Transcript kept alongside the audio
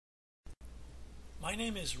My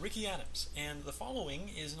name is Ricky Adams, and the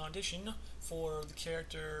following is an audition for the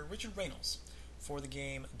character Richard Reynolds for the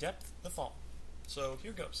game Depth the Fall. So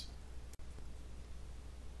here goes.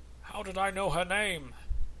 How did I know her name?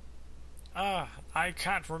 I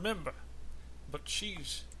can't remember. But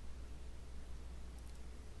she's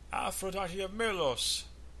Aphrodite of Milos,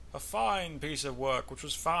 a fine piece of work which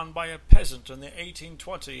was found by a peasant in the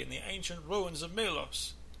 1820 in the ancient ruins of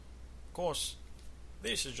Milos. Of course,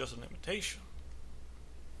 this is just an imitation.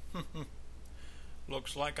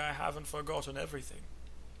 Looks like I haven't forgotten everything.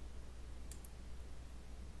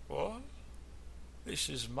 What? This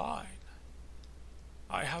is mine.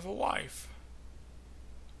 I have a wife.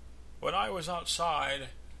 When I was outside,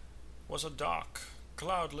 was a dark,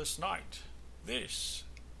 cloudless night. This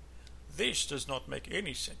does not make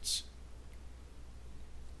any sense.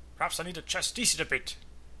 Perhaps I need to chastise it a bit.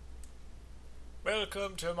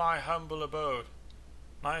 Welcome to my humble abode.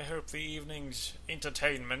 I hope the evening's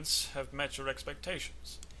entertainments have met your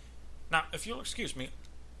expectations. Now, if you'll excuse me,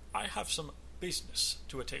 I have some business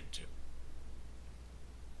to attend to.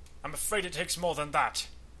 I'm afraid it takes more than that.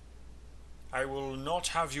 I will not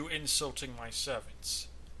have you insulting my servants.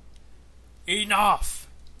 Enough!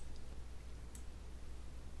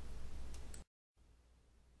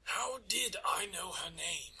 How did I know her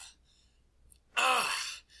name?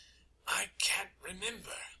 I can't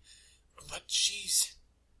remember, but she's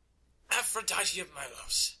Aphrodite of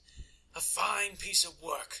Milos, a fine piece of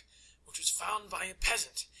work which was found by a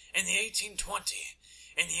peasant in the 1820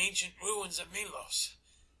 in the ancient ruins of Milos.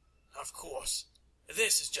 Of course,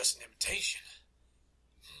 this is just an imitation.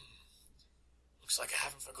 Looks like I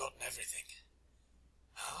haven't forgotten everything.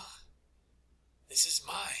 Huh? This is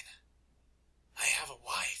mine. I have a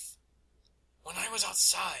wife. When I was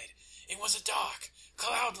outside, it was a dark,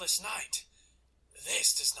 cloudless night.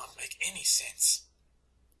 This does not make any sense.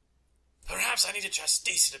 Perhaps I need to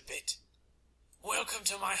chastise it a bit. Welcome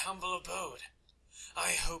to my humble abode.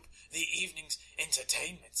 I hope the evening's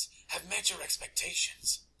entertainments have met your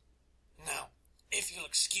expectations. Now, if you'll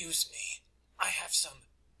excuse me, I have some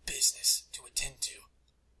business to attend to.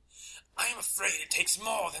 I am afraid it takes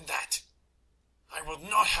more than that. I will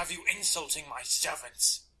not have you insulting my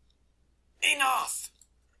servants. Enough!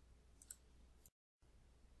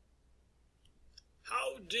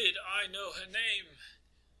 How did I know her name?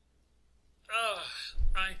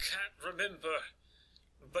 I can't remember,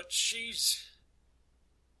 but she's...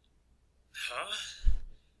 Huh?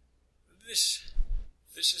 This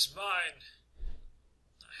is mine.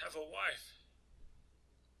 I have a wife.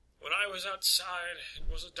 When I was outside,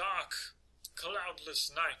 it was a dark,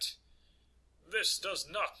 cloudless night. This does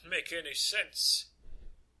not make any sense.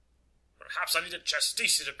 Perhaps I need to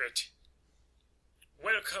chastise it a bit.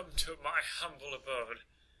 Welcome to my humble abode.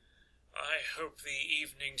 I hope the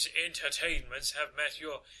evening's entertainments have met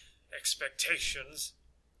your expectations.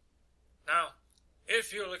 Now,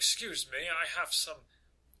 if you'll excuse me, I have some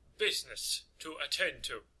business to attend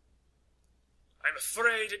to. I'm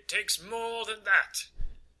afraid it takes more than that.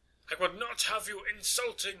 I would not have you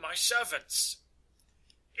insulting my servants.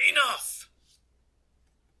 Enough!